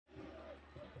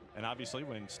And obviously,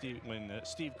 when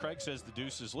Steve Craig says the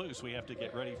deuce is loose, we have to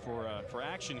get ready for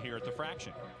action here at the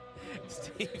fraction.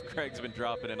 Steve Craig's been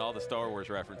dropping in all the Star Wars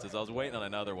references. I was waiting on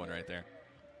another one right there.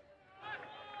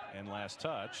 And last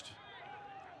touched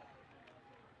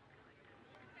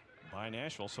by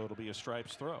Nashville, so it'll be a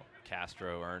stripes throw.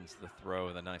 Castro earns the throw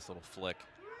with a nice little flick.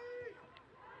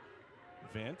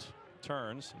 Vint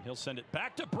turns, and he'll send it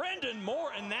back to Brendan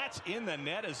Moore, and that's in the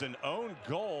net as an own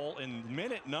goal in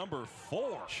minute number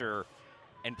 4. Sure.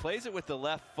 And plays it with the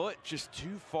left foot just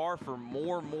too far for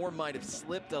Moore. Moore might have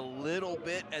slipped a little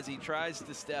bit as he tries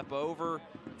to step over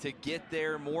to get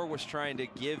there. Moore was trying to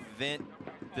give Vint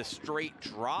the straight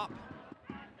drop.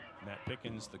 Matt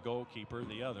Pickens, the goalkeeper,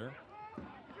 the other.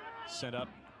 Sent up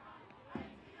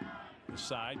the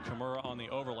side. Kimura on the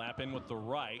overlap, in with the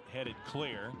right, headed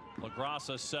clear.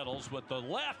 LaGrassa settles with the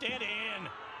left and in.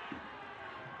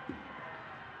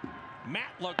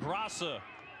 Matt LaGrassa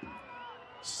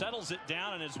settles it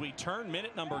down, and as we turn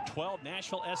minute number 12,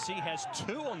 Nashville SC has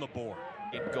 2 on the board.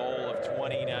 Goal of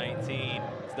 2019.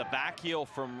 It's the back heel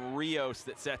from Rios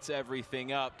that sets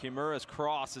everything up. Kimura's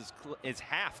cross is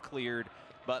half cleared,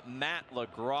 but Matt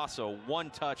LaGrassa,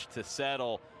 one touch to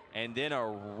settle, and then a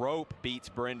rope beats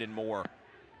Brendan Moore.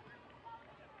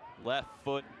 Left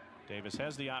foot. Davis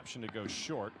has the option to go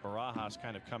short. Barajas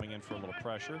kind of coming in for a little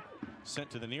pressure.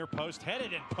 Sent to the near post,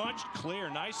 headed and punched clear.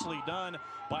 Nicely done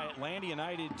by Atlanta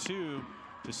United 2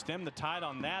 to stem the tide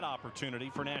on that opportunity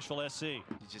for Nashville SC. You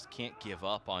just can't give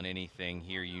up on anything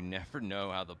here. You never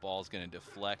know how the ball's going to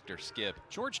deflect or skip.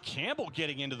 George Campbell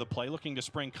getting into the play, looking to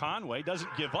spring Conway. Doesn't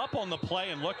give up on the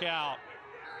play, and look out.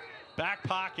 Back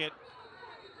pocket.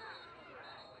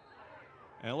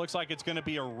 And it looks like it's going to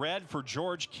be a red for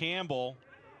George Campbell.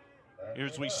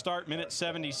 Here's we start minute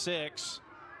 76.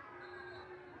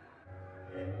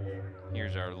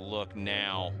 Here's our look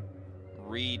now.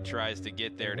 Reed tries to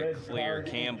get there to clear.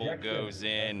 Campbell goes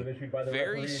in.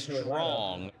 Very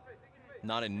strong.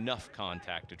 Not enough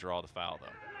contact to draw the foul, though.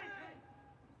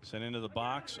 Sent into the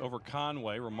box over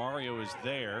Conway. Romario is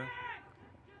there.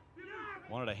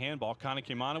 Wanted a handball.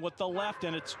 Kanekimana with the left,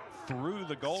 and it's through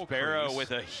the goal Sparrow crease.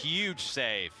 with a huge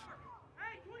save.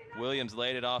 Williams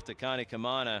laid it off to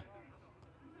Kanekimana.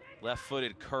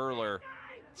 Left-footed curler.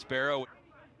 Sparrow.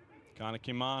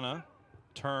 Kanekimana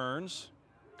turns.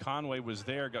 Conway was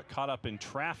there, got caught up in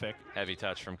traffic. Heavy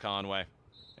touch from Conway.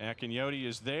 Akinyoti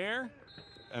is there,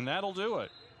 and that'll do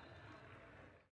it.